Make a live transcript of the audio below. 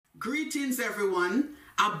Greetings, everyone.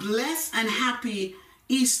 A blessed and happy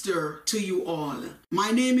Easter to you all.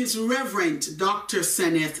 My name is Reverend Dr.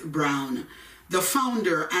 Senneth Brown, the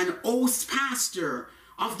founder and host pastor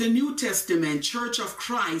of the New Testament Church of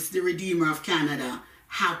Christ, the Redeemer of Canada.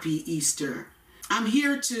 Happy Easter. I'm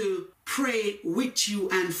here to pray with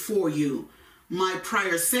you and for you. My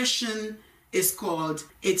prayer session is called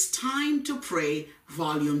It's Time to Pray,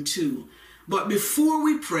 Volume 2. But before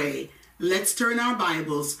we pray, let's turn our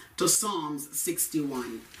Bibles to Psalms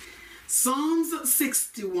 61. Psalms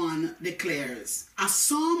 61 declares, a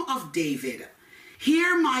psalm of David.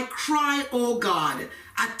 Hear my cry, O God,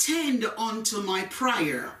 attend unto my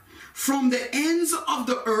prayer. From the ends of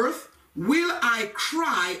the earth will I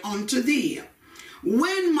cry unto thee.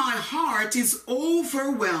 When my heart is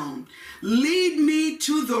overwhelmed, lead me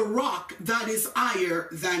to the rock that is higher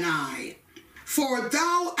than I. For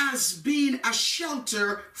thou hast been a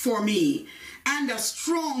shelter for me, and a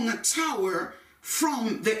strong tower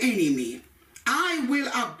from the enemy. I will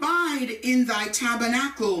abide in thy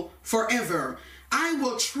tabernacle forever. I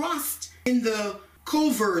will trust in the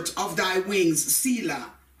covert of thy wings,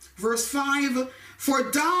 Selah. Verse 5, for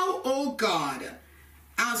thou, O God,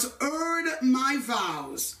 hast heard my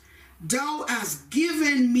vows. Thou hast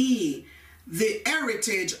given me the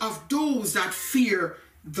heritage of those that fear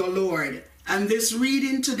the Lord. And this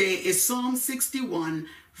reading today is Psalm 61,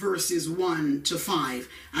 verses 1 to 5.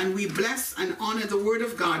 And we bless and honor the word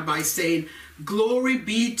of God by saying, glory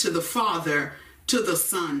be to the Father, to the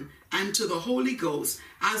Son, and to the Holy Ghost,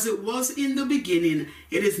 as it was in the beginning,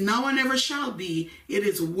 it is now and ever shall be. It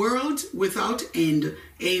is world without end.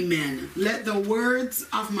 Amen. Let the words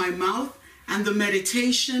of my mouth and the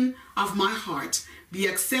meditation of my heart be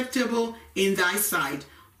acceptable in thy sight,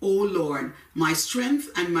 O Lord, my strength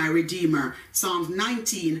and my redeemer. Psalms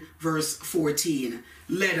 19, verse 14.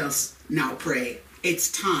 Let us now pray.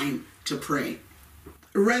 It's time to pray.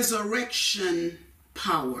 Resurrection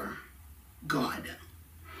power, God.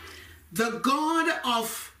 The God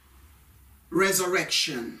of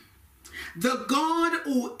resurrection. The God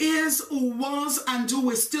who is, who was, and who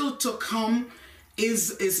is still to come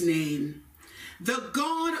is his name. The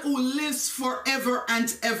God who lives forever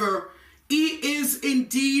and ever. He is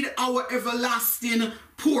indeed our everlasting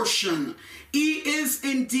portion. He is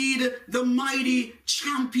indeed the mighty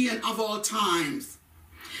champion of all times.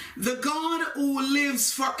 The God who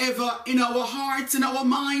lives forever in our hearts, in our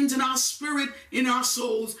minds, in our spirit, in our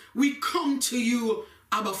souls. We come to you,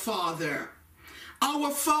 Abba Father.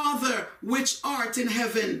 Our Father, which art in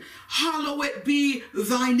heaven, hallowed be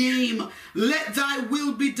thy name. Let thy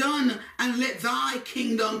will be done, and let thy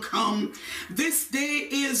kingdom come. This day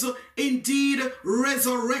is indeed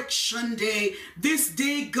resurrection day. This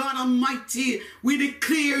day, God Almighty, we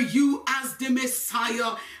declare you as the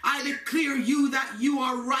Messiah. I declare you that you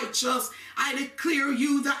are righteous. I declare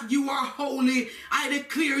you that you are holy. I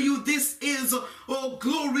declare you this is, oh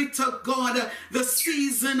glory to God, the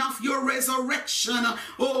season of your resurrection.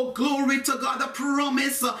 Oh glory to God, the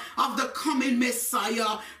promise of the coming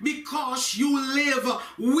Messiah. Because you live,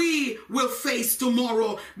 we will face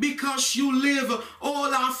tomorrow. Because you live,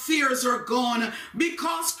 all our fears are gone.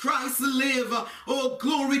 Because Christ live, oh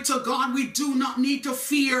glory to God, we do not need to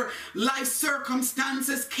fear life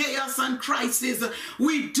circumstances, chaos and crisis.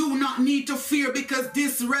 We do not need to fear, because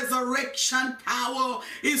this resurrection power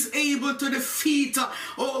is able to defeat,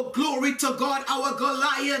 oh glory to God, our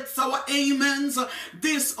Goliaths, our Amens.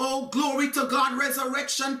 This, oh glory to God,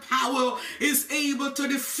 resurrection power is able to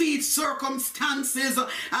defeat circumstances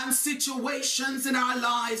and situations in our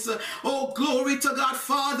lives. Oh glory to God.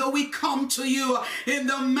 Father, we come to you in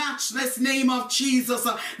the matchless name of Jesus,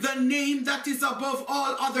 the name that is above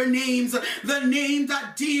all other names, the name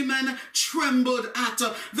that demon trembled at,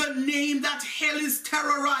 the name that hell is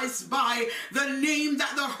terrorized by, the name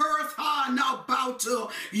that the earth are now bow to.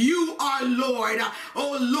 You are Lord,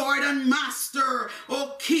 oh Lord and Master,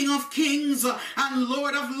 oh King of kings and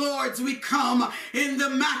Lord of lords. We come in the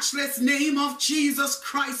matchless name of Jesus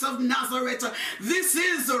Christ of Nazareth. This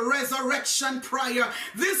is a resurrection prayer.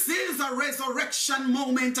 This is a resurrection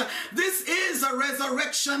moment. This is a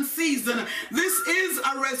resurrection season. This is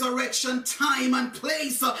a resurrection time and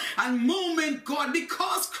place and moment, God.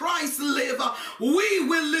 Because Christ live, we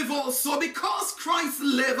will live also. Because Christ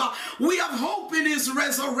live, we have hope in his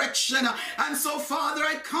resurrection. And so, Father,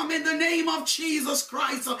 I come in the name of Jesus Jesus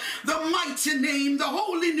Christ, the mighty name, the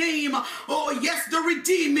holy name, oh yes, the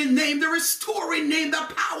redeeming name, the restoring name, the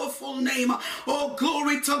powerful name. Oh,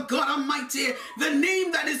 glory to God Almighty, the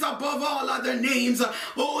name that is above all other names.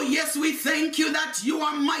 Oh yes, we thank you that you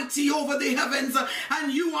are mighty over the heavens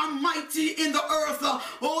and you are mighty in the earth.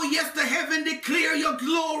 Oh yes, the heaven declare your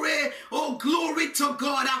glory. Oh, glory to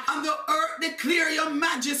God. And the earth declare your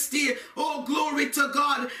majesty. Oh, glory to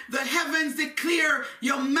God. The heavens declare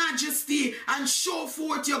your majesty and show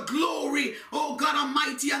forth your glory, oh God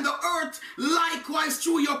Almighty. And the earth likewise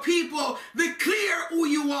through your people declare who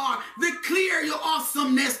you are, declare your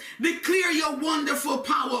awesomeness, declare your wonderful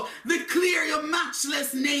power, declare your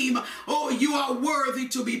matchless name. Oh, you are worthy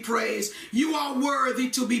to be praised. You are worthy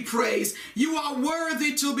to be praised. You are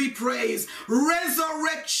worthy to be praised.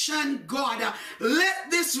 Resurrection God,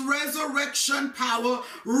 let this resurrection power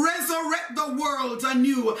resurrect the world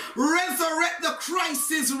anew, resurrect the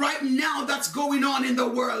crisis right now that's going on in the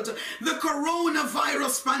world, the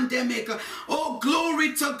coronavirus pandemic. Oh,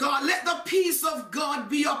 glory to God. Let the peace of God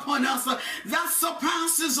be upon us that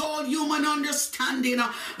surpasses all human understanding.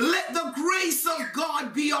 Let the grace of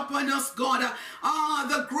God be upon us, God.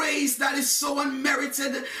 The grace that is so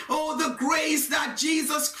unmerited. Oh, the grace that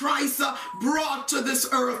Jesus Christ brought to this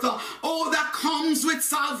earth. Oh, that comes with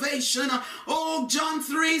salvation. Oh, John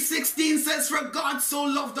 3:16 says, for God so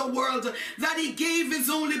loved the world that he gave his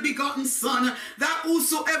only begotten Son, that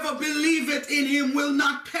whosoever believeth in him will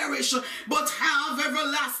not perish, but have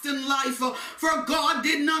everlasting life. For God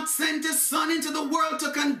did not send his Son into the world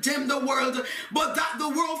to condemn the world, but that the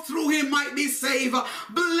world through him might be saved.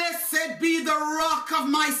 Blessed be the rock of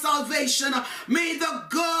my salvation. May the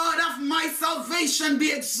God of my salvation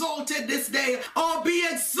be exalted this day. Oh, be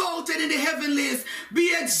exalted in the heavenlies.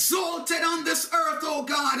 Be exalted on this earth, oh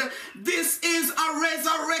God. This is a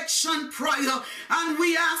resurrection prayer. And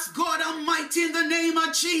we ask God Almighty in the name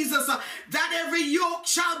of Jesus that every yoke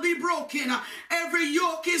shall be broken. Every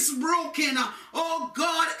yoke is broken. Oh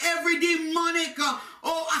God, every demonic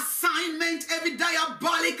assignment, every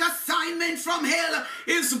diabolic assignment from hell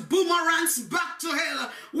is boomerangs back to hell.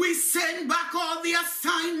 We send back all the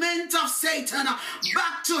assignment of Satan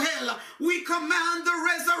back to hell. We command the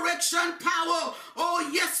resurrection power, oh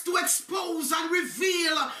yes, to expose and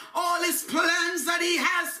reveal all his plans that he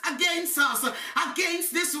has against us,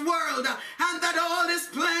 against this world, and that all his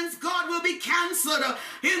plans, God, will be cancelled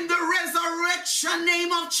in the resurrection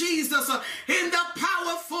name of Jesus, in the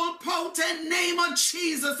powerful, potent name of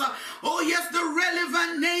Jesus. Oh yes, the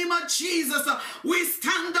relevant name of Jesus. We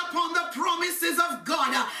stand upon the promises of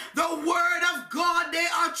God. The word of God, they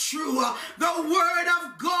are true. The word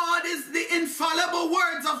of God is the infallible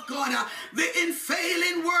words of God, the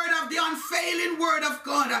unfailing word of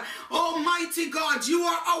God. Almighty God, you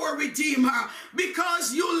are our Redeemer.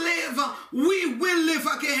 Because you live, we will live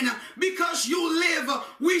again. Because you live,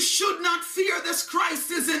 we should not fear this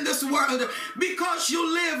crisis in this world. Because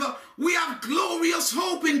you live, we have glorious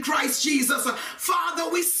hope in Christ Jesus. Father,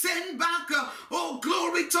 we send back, oh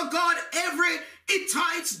glory to God, every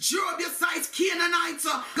Hittites, Jebusites, Canaanites,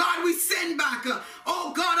 God, we send back.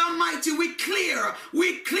 Oh God Almighty, we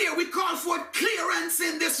call for clearance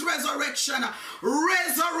in this resurrection.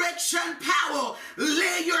 Resurrection power.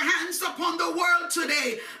 Lay your hands upon the world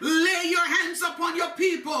today. Lay your hands upon your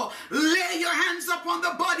people. Lay your hands upon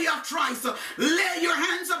the body of Christ. Lay your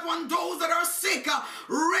hands upon those that are sick.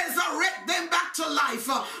 Resurrect them back to life.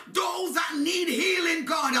 Those that need healing,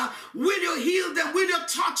 God, will you heal them? Will you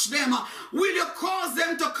touch them? Will you cause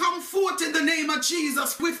them to come forth in the name of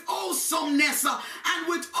Jesus with awesomeness and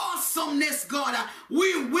with awesomeness, God?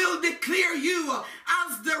 We will declare you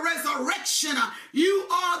as the resurrection. You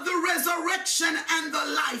are the resurrection and the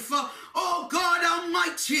life. Oh God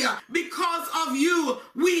Almighty, because of you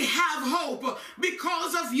we have hope.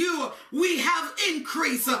 Because of you we have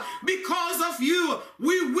increase. Because of you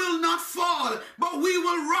we will not fall, but we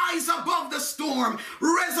will rise above the storm.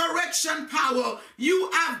 Resurrection power. You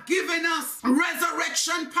have given us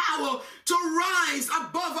resurrection power to rise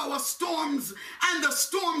above our storms and the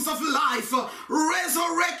storms of life.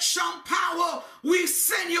 Resurrection power. We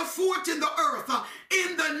send you forth in the earth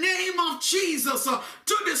in the name of Jesus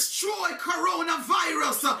to destroy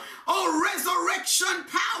coronavirus. Oh, resurrection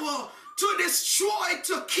power to destroy,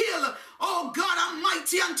 to kill, oh God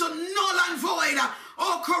Almighty, and to null and void,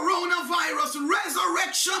 oh coronavirus.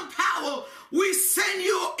 Resurrection power. We send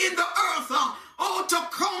you in the earth, oh, to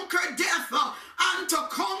conquer death and to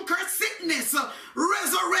conquer sickness.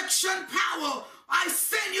 Resurrection power. I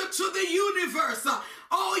send you to the universe.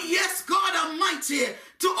 Oh yes, God Almighty,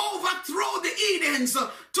 to overthrow the Edens,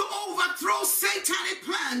 to overthrow satanic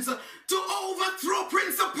plans, to overthrow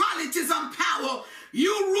principalities and and power.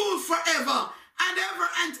 You rule forever and ever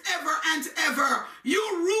and ever and ever. You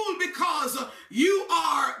rule because you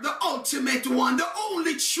are the ultimate one, the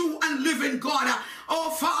only true and living God.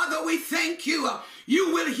 Oh, Father, we thank you.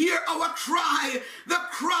 You will hear our cry. The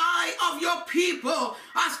cry of your people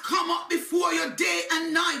has come up before you day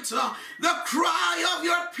and night. The cry of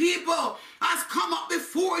your people has come up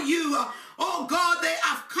before you. Oh God, they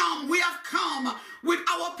have come. We have come with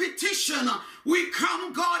our petition. We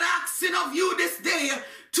come, God, asking of you this day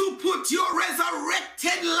to put your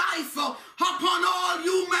resurrected life upon all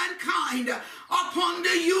humankind, upon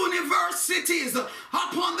the universities,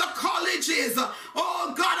 upon the colleges,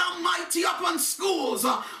 oh God Almighty, upon schools,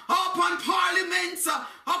 upon parliaments,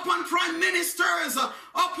 upon prime ministers,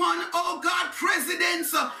 upon, oh God,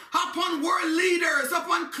 presidents, upon world leaders,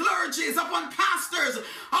 upon clergies, upon pastors,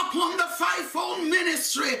 upon the fivefold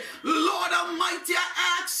ministry. Lord Almighty,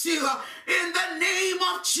 I ask you in the name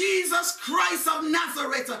of Jesus Christ of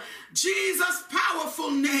Nazareth, Jesus'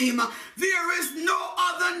 powerful name, there is no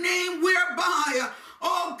other name whereby,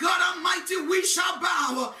 oh God Almighty, we shall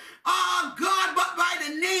bow. Oh God, but by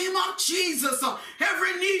the name of Jesus,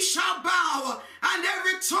 every knee shall bow and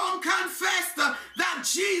every tongue confess that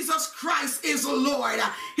Jesus Christ is Lord.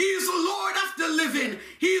 He is Lord of the living.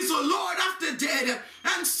 He is Lord of the dead.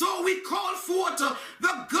 And so we call forth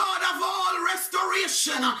the God of all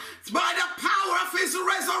restoration by the power of his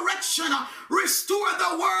resurrection. Restore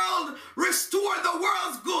the world. Restore the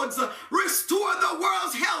world's goods. Restore the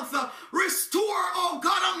world's health. Restore, oh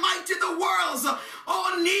God Almighty, the world's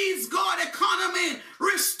needs, God, economy.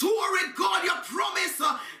 Restore it, God. Your promise,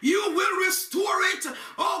 you will restore it,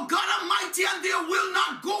 oh God Almighty, and they will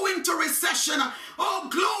not go into recession. Oh,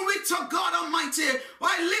 glory to God Almighty.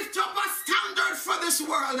 I lift up a standard for this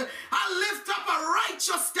world. I lift up a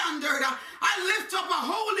righteous standard. I lift up a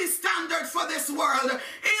holy standard for this world.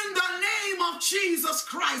 In the name of Jesus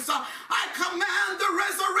Christ, I command the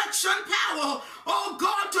resurrection power, oh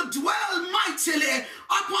God, to dwell mightily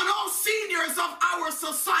upon all seniors of our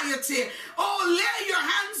society. Oh, lay your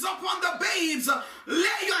hands upon the babes.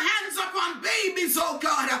 Lay your hands upon babies, oh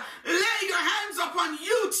God. Lay your hands upon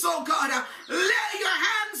youths, oh God. Lay your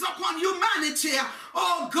hands upon humanity.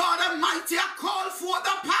 Oh God Almighty, I call for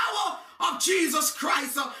the power of Jesus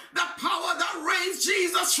Christ. The power that raised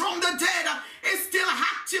Jesus from the dead is still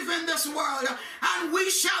active in this world. And we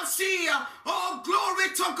shall see, oh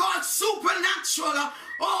glory to God, supernatural,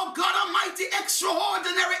 oh God Almighty,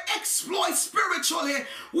 extraordinary exploits spiritually.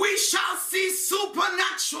 We shall see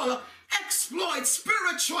supernatural exploit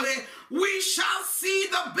spiritually. We shall see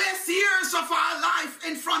the best years of our life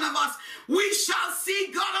in front of us. We shall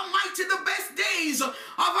see, God Almighty, the best days of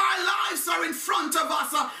our lives are in front of us.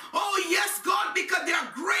 Oh yes, God, because there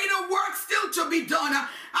are greater work still to be done.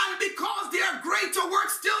 And because there are greater work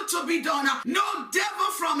still to be done, no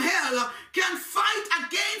devil from hell can fight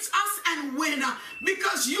against us and win.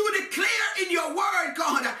 Because you declare in your word,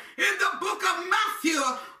 God, in the book of Matthew,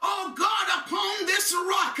 oh God, upon this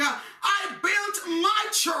rock I built my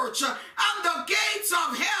church, and the gates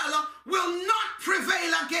of hell will not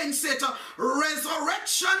prevail against it.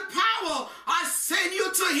 Resurrection power, I send you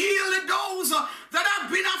to heal those that have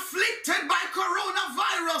been afflicted by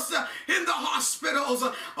coronavirus in the hospitals.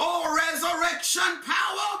 Oh, resurrection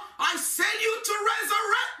power, I send you to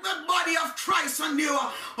resurrect the body of Christ anew.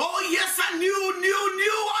 Oh yes, a new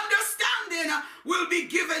understanding will be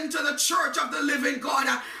given to the church of the living God.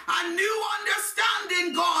 A new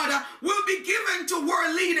understanding, God, will be given to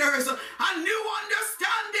world leaders. A new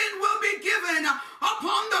understanding will be given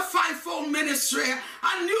upon the fivefold ministry.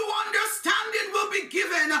 A new understanding will be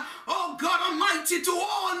given, oh God Almighty, to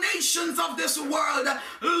all nations of this world.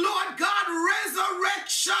 Lord God,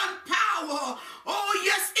 resurrection power. Oh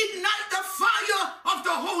yes, ignite the fire of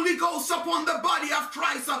the Holy Ghost upon the body of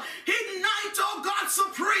Christ. Ignite, oh God,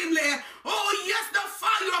 supremely. Oh yes, the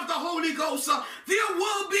fire of the Holy Ghost. There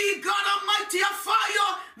will be, God Almighty, a fire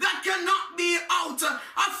that cannot be out.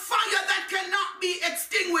 A fire that cannot be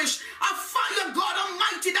extinguished. A fire, God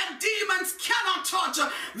Almighty, that demons cannot touch.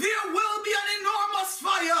 There will be an enormous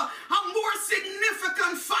fire, a more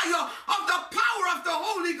significant fire of the power of the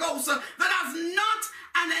Holy Ghost that has not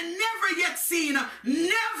and never yet seen,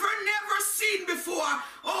 never seen before.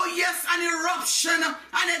 Oh yes, an eruption,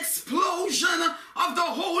 an explosion of the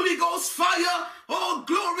Holy Ghost fire. Oh,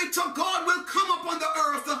 glory to God will come upon the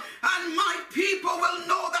earth, and my people will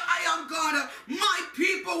know that I am God. My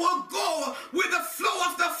people will go with the flow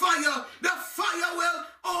of the fire. The fire will,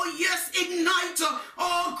 oh yes, ignite,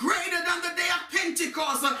 oh, greater than the day of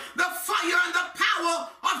Pentecost. The fire and the power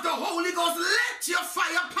of of the Holy Ghost. Let your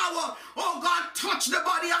firepower, oh God, touch the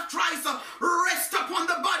body of Christ, rest upon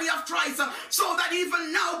the body of Christ, so that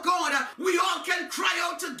even now, God, we all can cry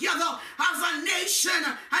out together as a nation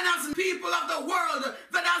and as people of the world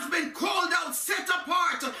that has been called out, set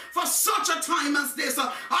apart for such a time as this.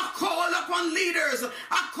 I call upon leaders,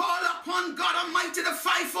 I call upon God Almighty, the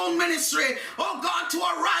fivefold ministry, oh God, to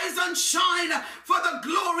arise and shine, for the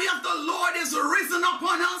glory of the Lord is risen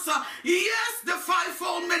upon us. Yes, the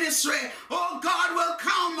fivefold ministry, oh God, will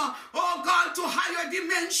come, oh God, to higher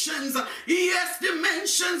dimensions. Yes,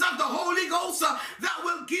 dimensions of the Holy Ghost that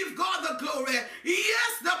will give God the glory.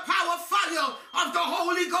 Yes, the power fire of the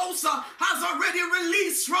Holy Ghost has already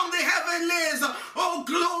released from the heavenlies. Oh,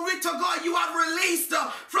 glory to God, you have released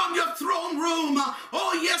from your throne room.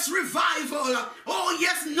 Oh, yes, revival. Oh,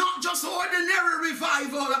 yes, not just ordinary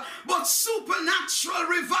revival, but supernatural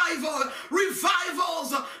revival.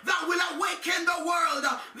 Revivals that will awaken the world.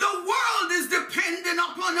 The world is depending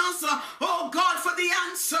upon us, oh God, for the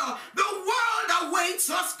answer. The world awaits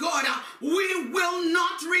us, God. We will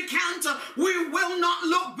not recant. We will not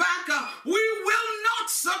look back. We will not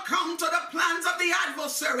succumb to the plans of the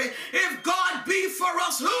adversary. If God be for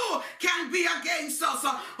us, who can be against us?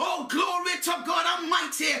 Oh, glory to God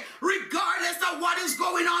Almighty. Regardless of what is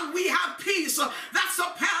going on, we have peace that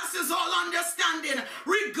surpasses all understanding.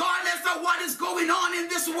 Regardless of what is going on in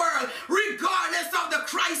this world, regardless of the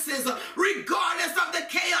crisis, regardless of the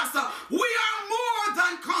chaos, we are more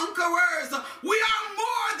than conquerors. We are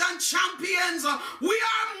more than champions. We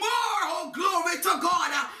are more, oh glory to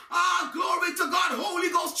God. Glory to God, Holy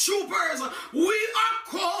Ghost troopers. We are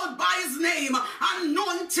called by his name,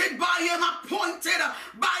 anointed by him, appointed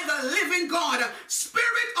by the living God.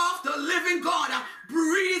 Spirit of the living God,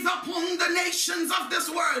 breathe upon the nations of this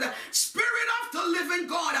world. Spirit of the living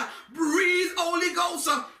God, breathe, Holy Ghost.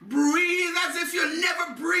 Breathe as if you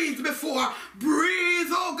never breathed before. Breathe,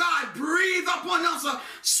 oh God, breathe upon us.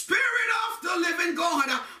 Spirit of the living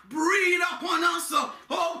God, breathe upon us.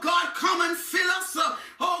 Oh God, come and fill us.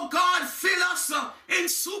 Oh God, fill us in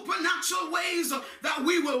supernatural ways that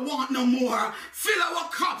we will want no more. Fill our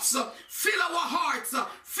cups, fill our hearts,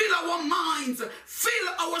 fill our minds, fill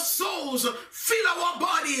our souls, fill our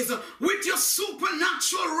bodies with your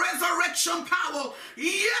supernatural resurrection power.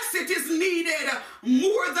 Yes, it is needed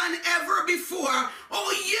more than ever before.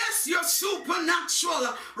 Oh yes, your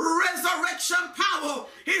supernatural resurrection power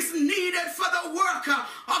is needed for the work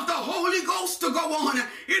of the Holy Ghost to go on.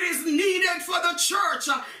 It is needed for the church.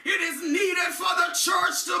 It is needed for the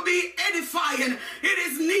church to be edifying. It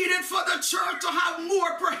is needed for the church to have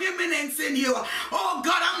more preeminence in you. Oh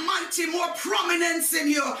God Almighty, more prominence in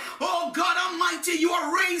you. Oh God Almighty, you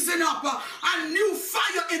are raising up a new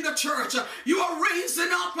fire in the church. You are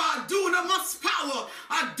raising up a dunamis power,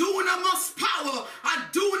 a dunamis power, a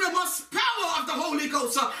dunamis power of the Holy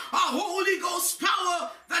Ghost, a Holy Ghost power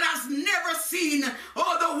that has never seen,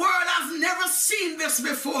 oh, the world has never seen this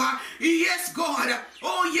before. Yes, God.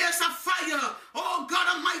 Oh, yes, a fire. Oh,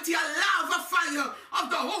 God Almighty, a lava fire of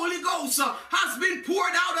the Holy Ghost has been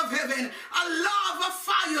poured out of heaven. A lava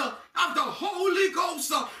fire of the Holy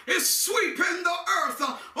Ghost is sweeping the earth.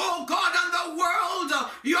 Oh, God, and the world,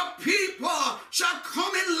 your people shall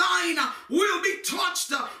come in line, will be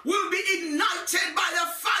touched, will be ignited by the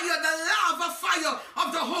fire, the lava fire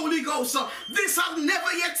of the Holy Ghost. This I've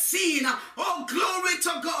never yet seen. Oh, glory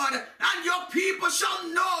to God. And your people shall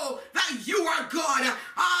know that you are God.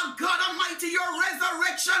 God Almighty, your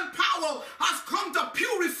resurrection power has come to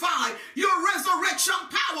purify. Your resurrection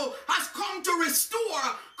power has come to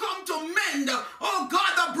restore, come to mend. Oh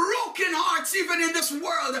God, the broken hearts even in this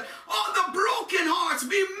world. All the broken hearts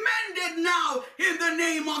be mended now in the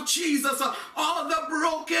name of Jesus. All the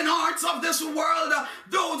broken hearts of this world,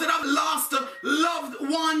 those that have lost loved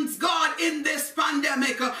ones, God, in this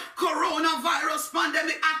pandemic, coronavirus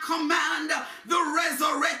pandemic, I command the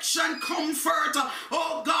resurrection comfort.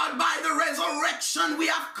 Oh God, by the resurrection we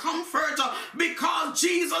have comfort because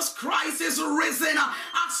Jesus Christ is risen.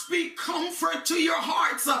 I speak comfort to your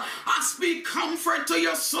hearts. I speak comfort to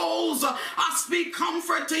your souls. I speak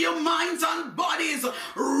comfort to your minds and bodies.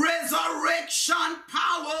 Resurrection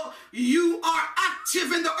power. You are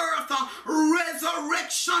active in the earth.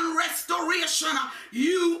 Resurrection, restoration.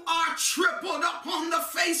 You are tripled upon the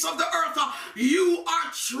face of the earth. You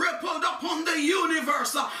are tripled upon the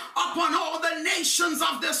universe, upon all the nations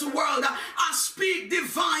of this world. I speak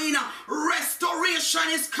divine restoration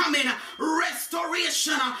is coming.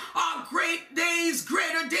 Restoration. Our great days,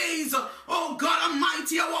 greater days. Oh God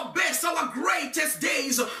Almighty, our best, our greatest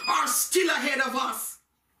days are still ahead of us.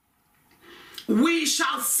 We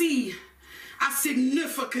shall see a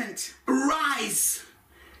significant rise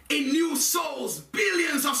in new souls,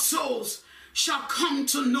 billions of souls shall come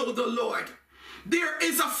to know the Lord. There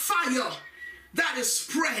is a fire that is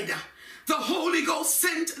spread. The Holy Ghost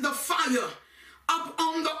sent the fire up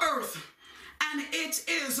on the earth, and it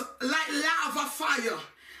is like lava fire,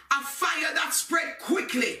 a fire that spread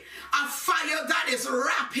quickly, a fire that is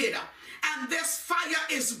rapid, and this fire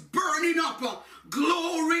is burning up.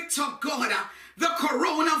 Glory to God. The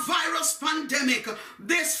coronavirus pandemic,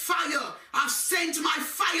 this fire, I've sent my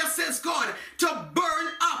fire, says God, to burn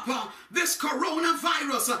up this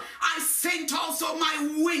coronavirus. I sent also my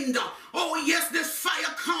wind. Oh yes, this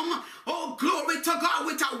fire come, oh glory to God,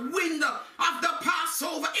 with a wind of the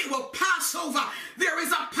Passover. It will pass over. There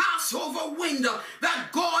is a Passover wind that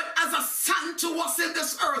God has assigned to us in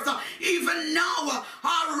this earth. Even now,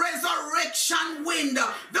 our resurrection wind,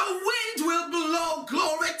 the wind will blow,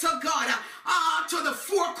 glory to God, to the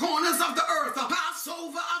four corners of the earth.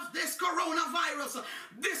 Passover of this coronavirus.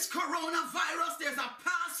 This coronavirus, there's a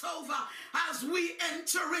Passover as we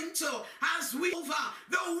enter into, as we over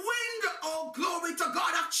the wind, oh glory to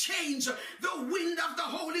God, of change. The wind of the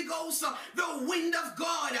Holy Ghost, the wind of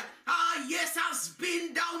God, yes, has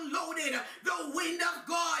been downloaded. The wind of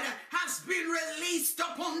God has been released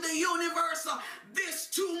upon the universe. This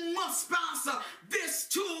too must pass. This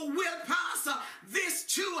too will pass. This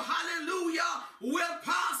too, hallelujah, will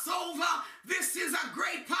pass over. This is a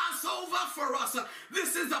great Passover for us.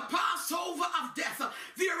 This is a Passover of death.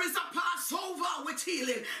 There is a Passover with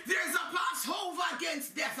healing. There is a Passover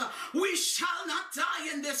against death. We shall not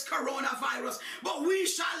die in this coronavirus, but we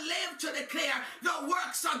shall live to declare the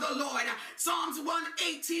works of the Lord. Psalms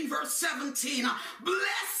 118 verse 17.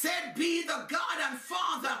 Blessed be the God and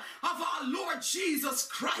Father of our Lord Jesus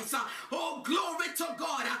Christ. Oh, glory to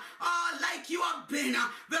God. Like you have been,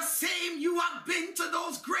 the same you have been to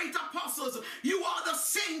those great apostles. You are the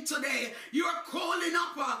same today. You are calling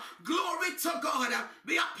up, glory to God,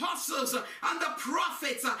 the apostles and the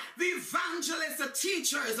prophets, the evangelists, the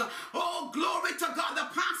teachers, oh, glory to God, the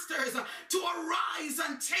pastors, to arise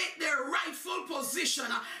and take their rightful position,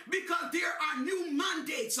 because there are new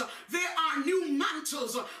mandates, there are new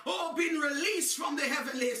mantles, oh, being released from the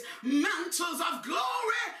heavenlies, mantles of glory,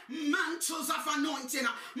 mantles of anointing,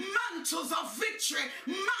 mantles of victory,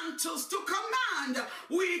 mantles to command.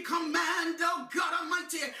 We command, oh God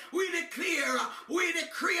Almighty, we declare, we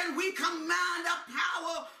decree, and we command the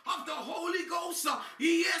power of the Holy Ghost,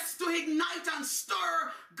 yes, to ignite and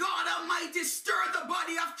stir, God Almighty, stir the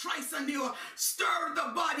body of Christ anew, stir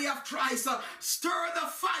the body of Christ, stir the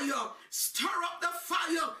fire, stir up the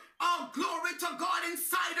fire. Oh, glory to God,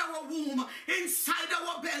 inside our womb, inside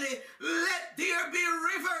our belly. Let there be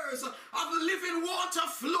rivers of living water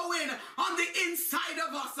flowing on the inside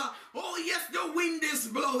of us. Oh, yes, the wind is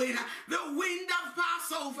blowing. The wind of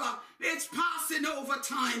Passover, it's passing over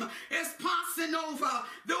time. It's passing over.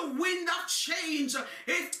 The wind of change,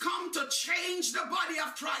 it's come to change the body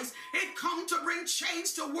of Christ. It come to bring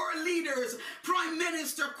change to world leaders, prime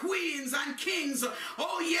minister, queens, and kings.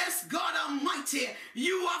 Oh, yes, God Almighty,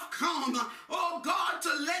 you have come, oh God, to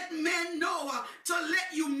let men know, to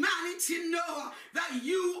let humanity know that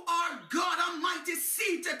you are God Almighty,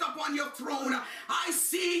 seated upon your throne. I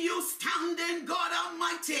see you standing, God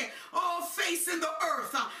Almighty, oh, facing the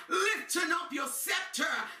earth, lifting up your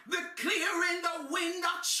scepter, declaring the wind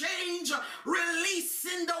of change,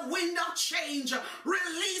 releasing the wind of change,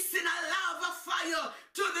 releasing a lava fire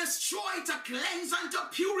to destroy, to cleanse, and to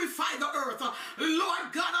purify the earth.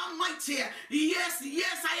 Lord God Almighty, yes,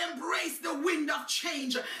 I embrace the wind of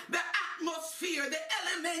change. The atmosphere, the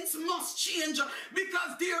elements must change,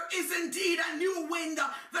 because there is indeed a new wind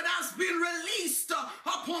that has been released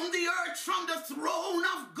upon the earth from the throne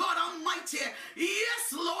of God Almighty.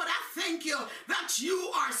 Yes, Lord, I thank you that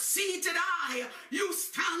you are seated high. You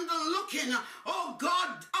stand looking, oh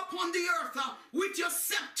God, upon the earth with your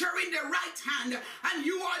scepter in the right hand, and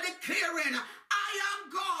you are declaring, I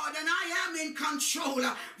am God and I am in control.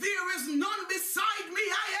 There is none beside me.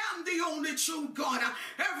 I am the only true God.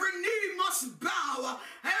 Every knee must bow.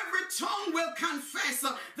 Every tongue will confess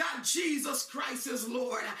that Jesus Christ is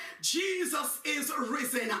Lord. Jesus is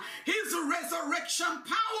risen. His resurrection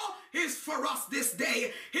power is for us this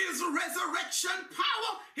day. His resurrection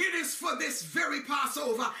power, it is for this very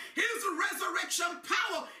Passover. His resurrection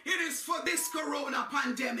power, it is for this corona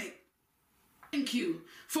pandemic. Thank you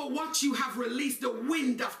for what you have released, the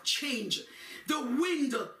wind of change, the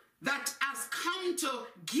wind that has come to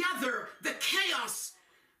gather the chaos,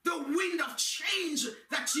 the the wind of change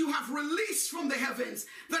that you have released from the heavens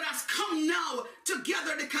that has come now to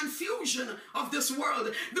gather the confusion of this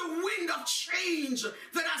world. The wind of change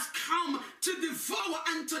that has come to devour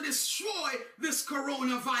and to destroy this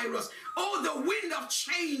coronavirus. Oh, the wind of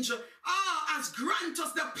change has granted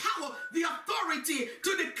us the power, the authority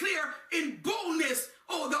to declare in boldness,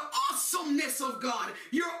 oh, the awesomeness of God.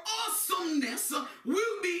 Your awesomeness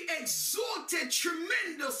will be exalted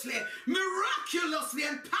tremendously, miraculously,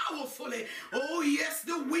 and powerfully. Oh, yes,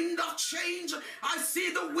 the wind of change. I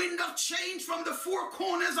see the wind of change from the four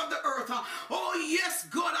corners of the earth. Oh, yes,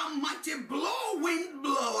 God Almighty, blow, wind,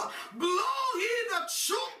 blow. Blow ye the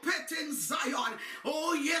trumpet in Zion.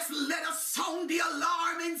 Oh, yes, let us sound the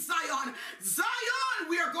alarm in Zion. Zion,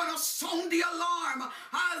 we are going to sound the alarm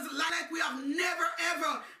as like we have never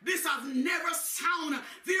ever. This has never sound.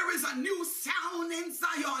 There is a new sound in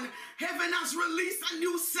Zion. Heaven has released a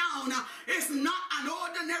new sound. It's not an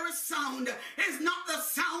ordinary sound. It's not the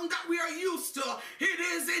sound that we are used to. It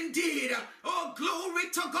is indeed, oh, glory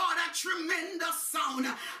to God, a tremendous sound.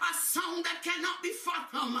 A sound that cannot be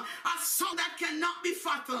fathomed. A sound that cannot be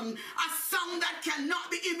fathomed. A sound that cannot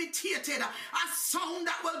be imitated. A sound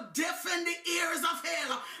that will deafen the ears of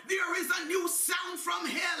hell. There is a new sound from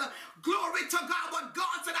hell. Glory to God. But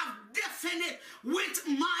God said, I've deafened it with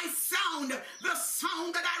my sound. The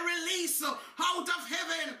sound that I release out of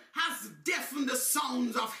heaven has deafened the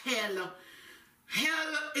sounds of hell.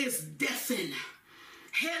 Hell is deafened.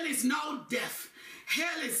 Hell is now deaf.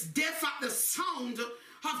 Hell is deaf at the sound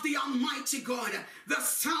of the Almighty God. The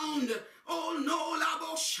sound, oh no,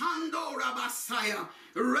 labo shando rabasaya,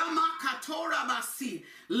 ramakatora basi,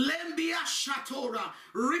 lembia shatora,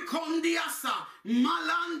 rikondiasa,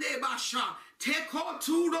 malande basha, teko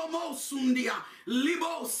turo mosundia,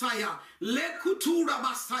 libosaya, lekutura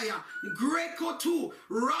basaya, grekotu,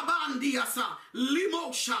 rabandiasa,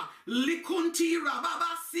 limosha, likunti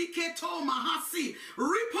rababasi keto mahasi,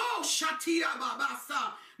 ripo shatia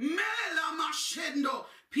babasa, mela mashendo,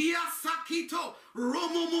 piasakito,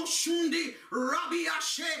 romomo shundi,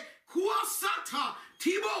 rabiashe, kuasata,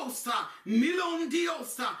 tibosa,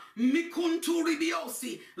 milondiosa,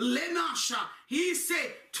 mikunturibiosi, lemasha,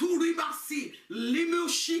 hise, turibasi,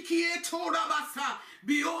 limushikie torabasa.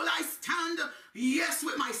 Behold, I stand, yes,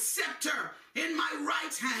 with my scepter in my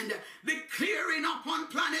right hand, declaring upon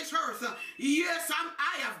planet Earth, yes,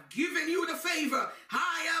 I have given you the favor.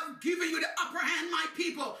 I have given you the upper hand, my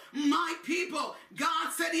people. My people,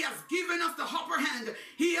 God said he has given us the upper hand.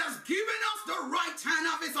 He has given us the right hand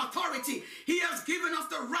of his authority. He has given us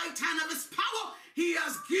the right hand of his power. He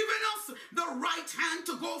has given us the right hand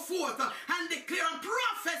to go forth and declare and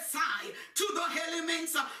prophesy to the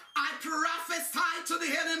elements. I prophesy to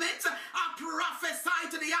the elements. I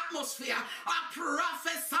prophesy to the atmosphere. I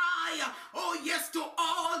prophesy, oh yes, to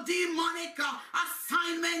all demonic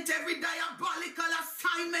assignment. Every diabolical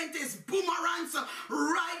assignment is boomerangs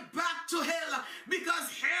right back to hell,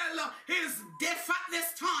 because hell is deaf at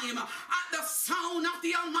this time at the sound of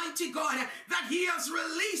the Almighty God that he has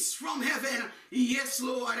released from heaven. Yes,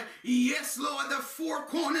 Lord. Yes, Lord. The four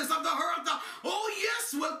corners of the earth, oh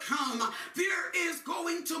yes, will come. There is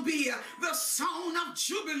going to be the sound of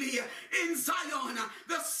jubilee in Zion.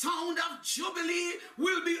 The sound of jubilee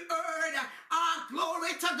will be heard.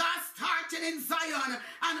 Glory to God, starting in Zion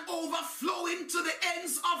and overflowing to the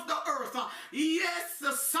ends of the earth. Yes,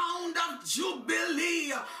 the sound of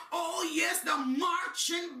jubilee. Oh yes, the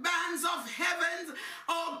marching bands of heaven.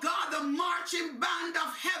 Oh God, the marching band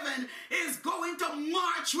of heaven is going to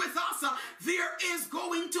march with us. There is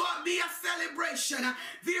going to be a celebration.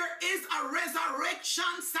 There is a resurrection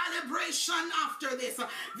celebration after this.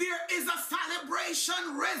 There is a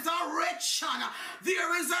celebration resurrection.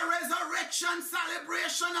 There is a resurrection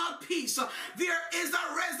celebration of peace. There is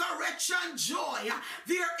a resurrection joy.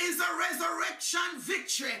 There is a resurrection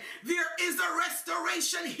victory. There is a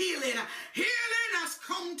restoration healing. Healing has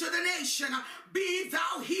come to the nation. Be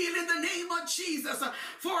thou healed in the name of Jesus.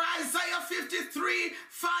 For Isaiah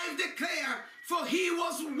 53:5 declare, for he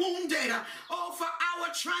was wounded, oh, for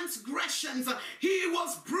our transgressions. He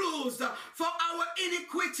was bruised for our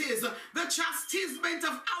iniquities. The chastisement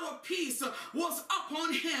of our peace was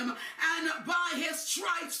upon him, and by his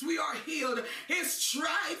stripes we are healed. His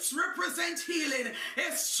stripes represent healing.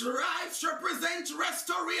 His stripes represent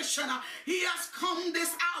restoration. He has come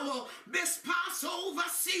this hour, this Passover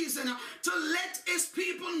season, to let his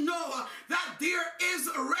people know that there is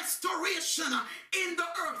restoration in the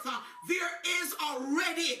earth. There is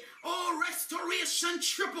already, restoration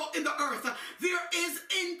triple in the earth. There is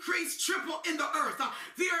increase triple in the earth.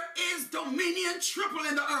 There is dominion triple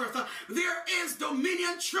in the earth. There is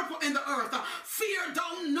dominion triple in the earth. Fear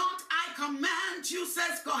thou not, I command you,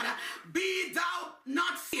 says God. Be thou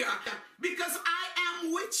not fear, because I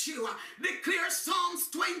am with you. Declare Psalms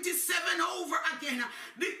 27 over again.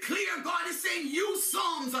 Declare, God is saying, you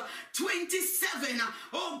Psalms 27.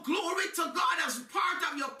 Oh, glory to God as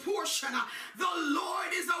part of your portion. The Lord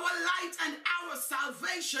is our light and our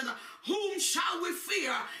salvation. Whom shall we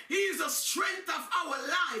fear? He is the strength of our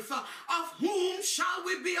life. Of whom shall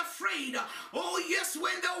we be afraid? Oh, yes,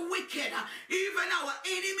 when the wicked, even our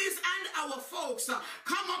enemies and our folks,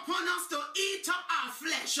 come upon us to eat up our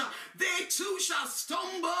flesh, they too shall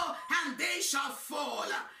stumble and they shall fall.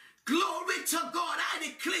 Glory to God. I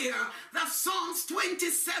declare that Psalms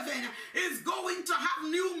 27 is going to have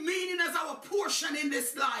new meaning as our portion in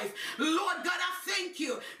this life. Lord God, I thank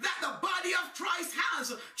you that the body of Christ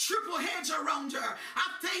has triple hedge around her. I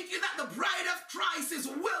thank you that the bride of Christ is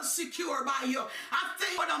well secured by you. I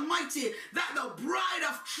thank God Almighty that the bride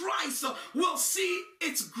of Christ will see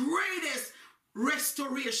its greatest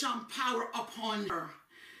restoration power upon her.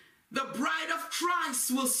 The bride of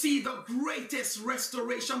Christ will see the greatest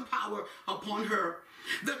restoration power upon her.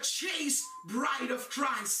 The chaste bride of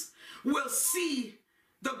Christ will see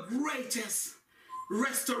the greatest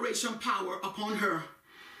restoration power upon her.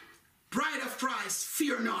 Bride of Christ,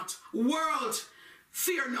 fear not. World,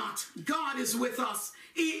 fear not. God is with us.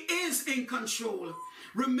 He is in control.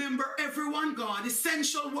 Remember everyone, God,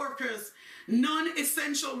 essential workers,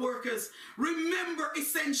 non-essential workers. Remember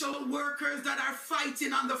essential workers that are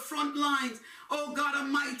fighting on the front lines, oh God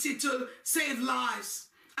Almighty, to save lives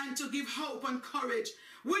and to give hope and courage.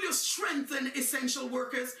 Will you strengthen essential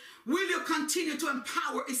workers? Will you continue to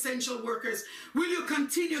empower essential workers? Will you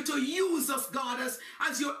continue to use us, God,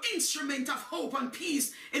 as your instrument of hope and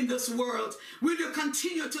peace in this world? Will you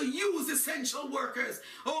continue to use essential workers,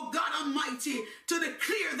 oh God Almighty, to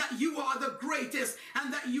declare that you are the greatest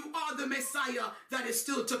and that you are the Messiah that is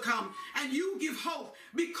still to come? And you give hope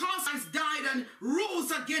because Christ died and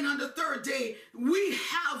rose again on the third day. We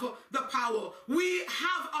have the power. We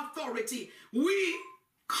have authority. We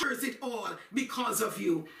curse it all because of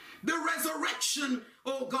you. The resurrection,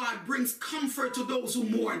 oh God, brings comfort to those who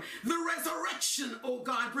mourn. The resurrection, oh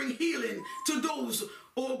God, brings healing to those,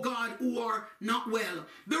 oh God, who are not well.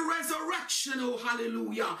 The resurrection, oh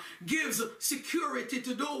hallelujah, gives security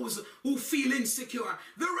to those who feel insecure.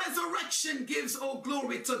 The resurrection gives, oh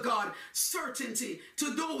glory to God, certainty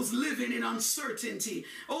to those living in uncertainty.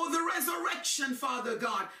 Oh, the resurrection, Father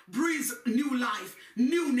God, breathes new life,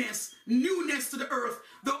 newness to the earth.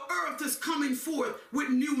 The earth is coming forth with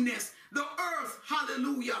newness. The earth,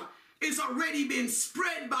 hallelujah, is already being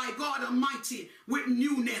spread by God Almighty with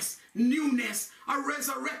newness, a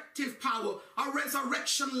resurrective power, a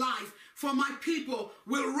resurrection life. For my people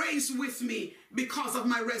will raise with me because of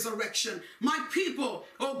my resurrection. My people,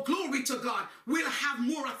 oh glory to God, will have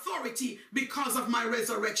more authority because of my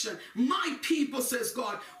resurrection. My people, says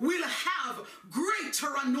God, will have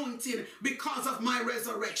greater anointing because of my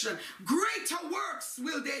resurrection. Greater works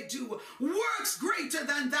will they do, works greater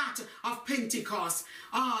than that of Pentecost.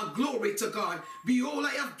 Ah, glory to God. Behold,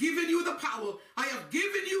 I have given you the power. I have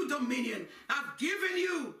given you dominion. I've given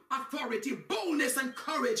you authority, boldness and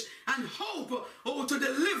courage and hope, oh, to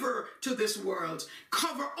deliver to this world.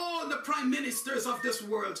 Cover all the prime ministers of this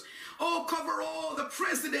world. Oh, cover all the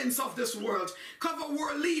presidents of this world. Cover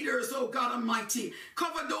world leaders, oh God Almighty.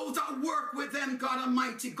 Cover those that work with them, God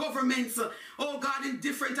Almighty. Governments, oh God, in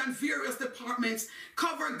different and various departments.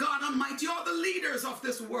 Cover, God Almighty, all the leaders of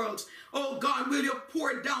this world. Oh God, will you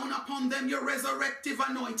pour down upon them your resurrective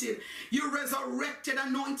anointing, your resurrected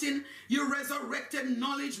anointing, your resurrected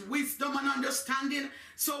knowledge, wisdom and understanding,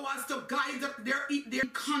 so as to guide their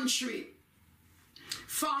country.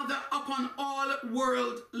 Father, upon all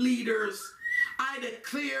world leaders, I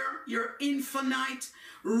declare your infinite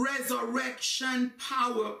resurrection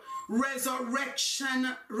power,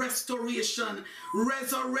 resurrection restoration,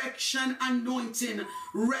 resurrection anointing,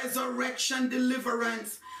 resurrection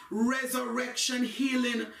deliverance, resurrection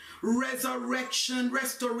healing, resurrection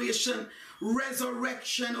restoration,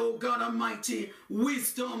 resurrection, oh God Almighty,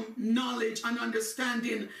 wisdom, knowledge, and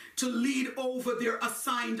understanding to lead over their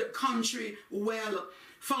assigned country well.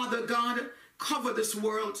 Father God, cover this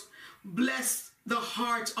world. Bless the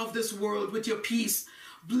heart of this world with your peace.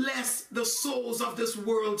 Bless the souls of this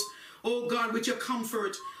world, oh God, with your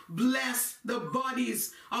comfort. Bless the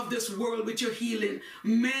bodies of this world with your healing.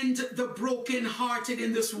 Mend the brokenhearted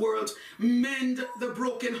in this world. Mend the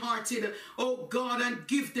brokenhearted, oh God, and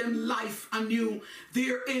give them life anew.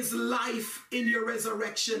 There is life in your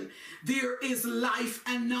resurrection. There is life,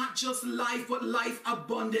 and not just life, but life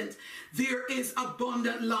abundant. There is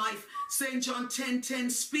abundant life. St. John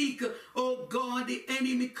 10:10, speak, oh God, the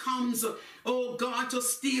enemy comes, oh God, to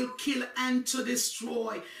steal, kill, and to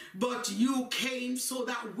destroy. But you came so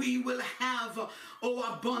that we will have,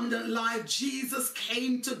 oh, abundant life. Jesus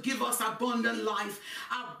came to give us abundant life.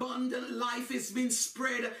 Abundant life has been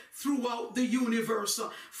spread throughout the universe.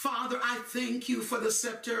 Father, I thank you for the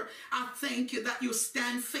scepter. I thank you that you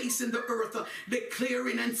stand facing the earth,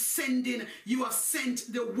 declaring and sending. You have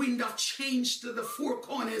sent the wind of change to the four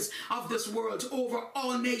corners of this world over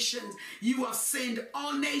all nations. You have sent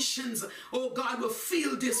all nations, oh God, will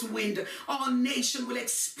feel this wind. All nations will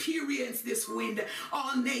experience this wind.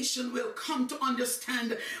 All nations will come to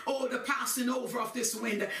understand, oh, the passing over of this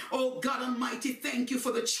wind. Oh God Almighty, thank you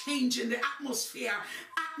for the change in the atmosphere.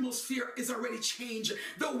 Atmosphere is already changed.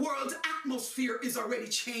 The world atmosphere is already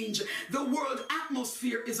changed. The world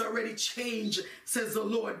atmosphere is already changed, says the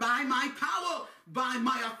Lord. By my power, by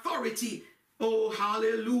my authority. Oh,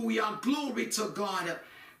 hallelujah. Glory to God.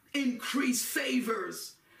 Increased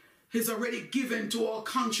favors is already given to all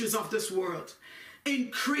countries of this world.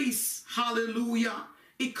 Increase, hallelujah,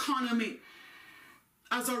 economy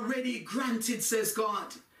as already granted, says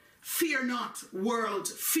God. Fear not, world.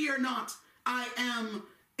 Fear not. I am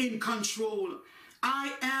in control.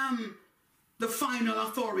 I am the final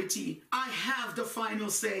authority. I have the final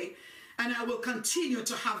say, and I will continue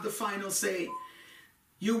to have the final say.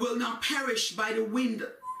 You will not perish by the wind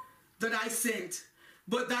that I sent,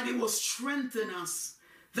 but that it will strengthen us,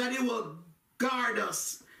 that it will guard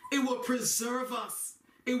us, it will preserve us,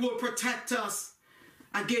 it will protect us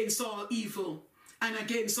against all evil and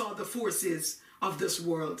against all the forces of this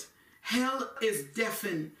world. Hell is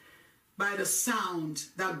deafened by the sound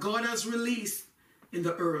that God has released in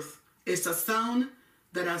the earth. It's a sound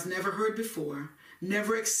that has never heard before,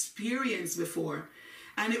 never experienced before.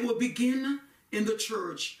 And it will begin in the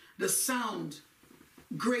church. The sound,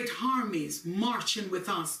 great armies marching with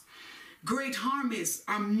us. Great armies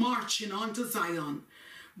are marching onto Zion.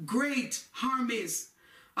 Great armies,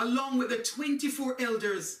 along with the 24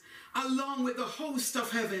 elders, along with the host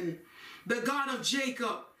of heaven. The God of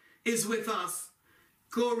Jacob is with us.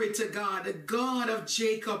 Glory to God. The God of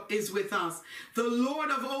Jacob is with us. The Lord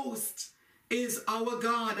of hosts is our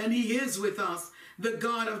God, and he is with us. The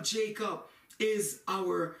God of Jacob is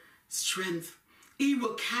our strength. He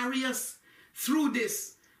will carry us through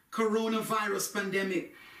this coronavirus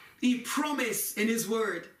pandemic. He promised in his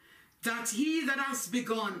word that he that has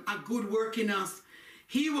begun a good work in us,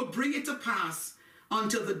 he will bring it to pass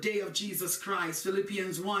until the day of Jesus Christ.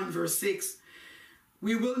 Philippians 1 verse 6.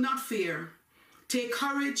 We will not fear. Take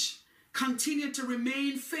courage. Continue to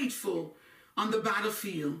remain faithful on the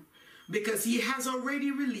battlefield, because he has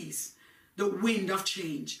already released the wind of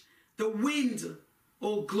change. The wind,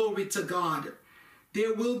 oh glory to God.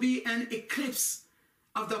 There will be an eclipse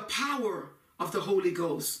of the power of the Holy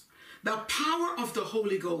Ghost. The power of the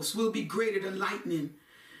Holy Ghost will be greater than lightning.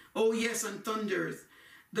 Oh yes, and thunders.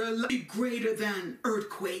 It will be greater than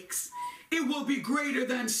earthquakes. It will be greater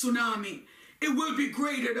than tsunami. It will be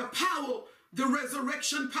greater. The power, the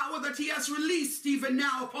resurrection power that he has released even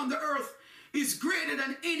now upon the earth is greater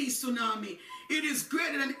than any tsunami. It is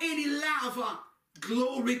greater than any lava.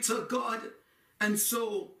 Glory to God. And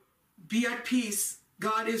so be at peace.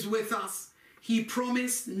 God is with us. He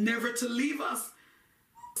promised never to leave us,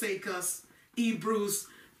 forsake us. Hebrews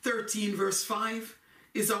 13 verse 5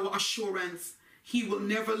 is our assurance. He will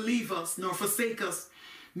never leave us nor forsake us.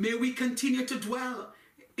 May we continue to dwell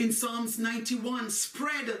in Psalms 91.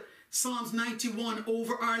 Spread Psalms 91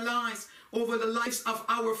 over our lives, over the lives of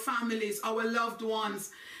our families, our loved ones.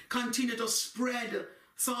 Continue to spread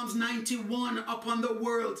Psalms 91 upon the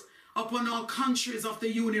world, upon all countries of the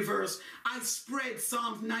universe. I spread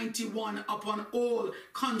Psalms 91 upon all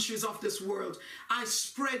countries of this world. I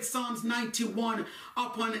spread Psalms 91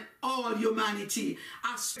 upon all humanity.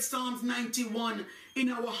 I spread Psalms 91 in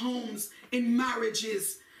our homes, in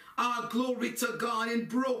marriages, glory to God, in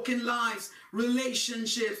broken lives,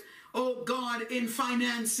 relationships, oh God, in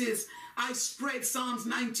finances. I spread Psalms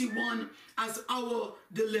 91 as our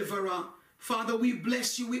deliverer. Father, we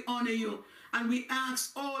bless you, we honor you, and we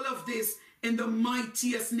ask all of this in the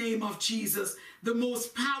mightiest name of Jesus, the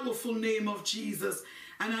most powerful name of Jesus.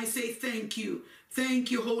 And I say thank you.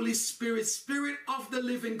 Thank you, Holy Spirit, Spirit of the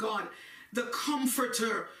living God, the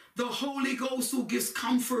comforter, The Holy Ghost who gives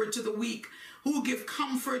comfort to the weak, who gives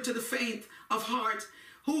comfort to the faint of heart,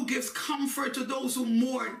 who gives comfort to those who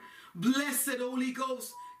mourn. Blessed Holy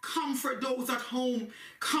Ghost, comfort those at home.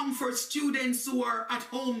 Comfort students who are at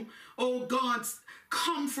home. Oh God,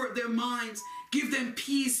 comfort their minds. Give them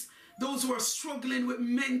peace. Those who are struggling with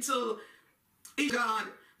mental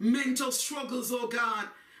struggles, oh God.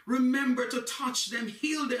 Remember to touch them,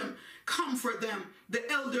 heal them, comfort them. The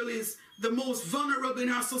elderly, the most vulnerable in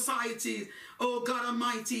our society. Oh God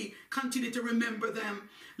Almighty, continue to remember them.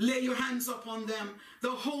 Lay your hands upon them. The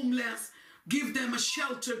homeless, give them a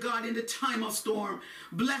shelter, God, in the time of storm.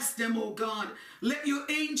 Bless them, oh God. Let your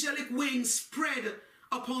angelic wings spread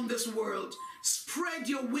upon this world. Spread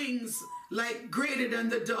your wings like greater than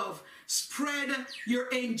the dove. Spread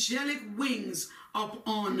your angelic wings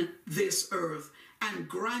upon this earth and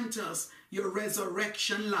grant us your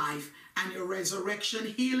resurrection life and your resurrection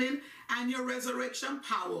healing and your resurrection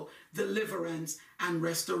power, deliverance and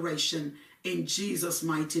restoration. In Jesus'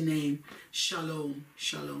 mighty name, shalom,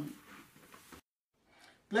 shalom.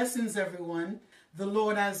 Blessings, everyone. The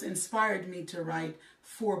Lord has inspired me to write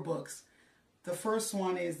 4 books. The first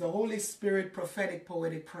one is the Holy Spirit Prophetic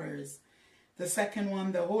Poetic Prayers. The second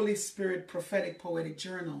one, the Holy Spirit Prophetic Poetic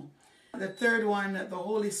Journal. The third one, the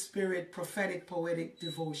Holy Spirit Prophetic Poetic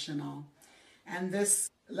Devotional. And this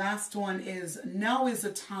last one is Now is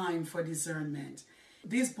the Time for Discernment.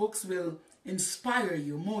 These books will inspire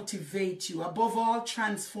you, motivate you, above all,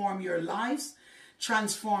 transform your lives,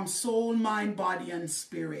 transform soul, mind, body, and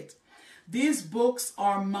spirit. These books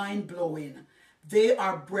are mind-blowing. They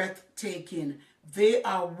are breathtaking. They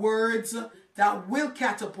are words that will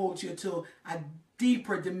catapult you to a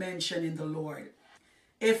deeper dimension in the Lord.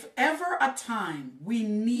 If ever a time we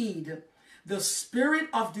need the spirit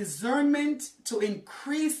of discernment to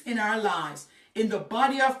increase in our lives, in the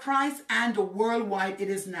body of Christ and worldwide, it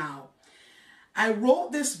is now. I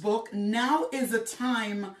wrote this book, Now is the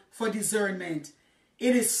Time for Discernment.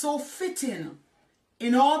 It is so fitting.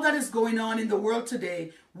 In all that is going on in the world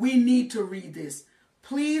today, we need to read this.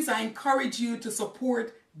 Please, I encourage you to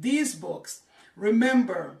support these books.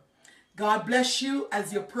 Remember, God bless you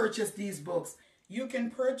as you purchase these books. You can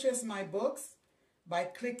purchase my books by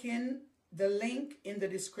clicking the link in the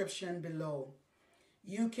description below.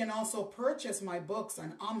 You can also purchase my books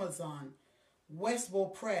on Amazon,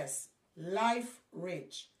 Westbow Press, Life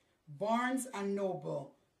Rich, Barnes &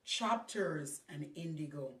 Noble, Chapters, and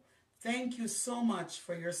Indigo. Thank you so much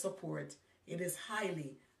for your support. It is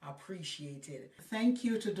highly appreciated. Thank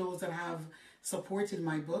you to those that have supported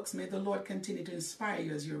my books. May the Lord continue to inspire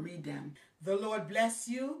you as you read them. The Lord bless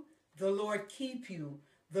you. The Lord keep you.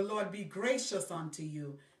 The Lord be gracious unto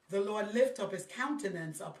you. The Lord lift up his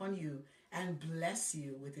countenance upon you and bless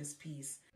you with his peace.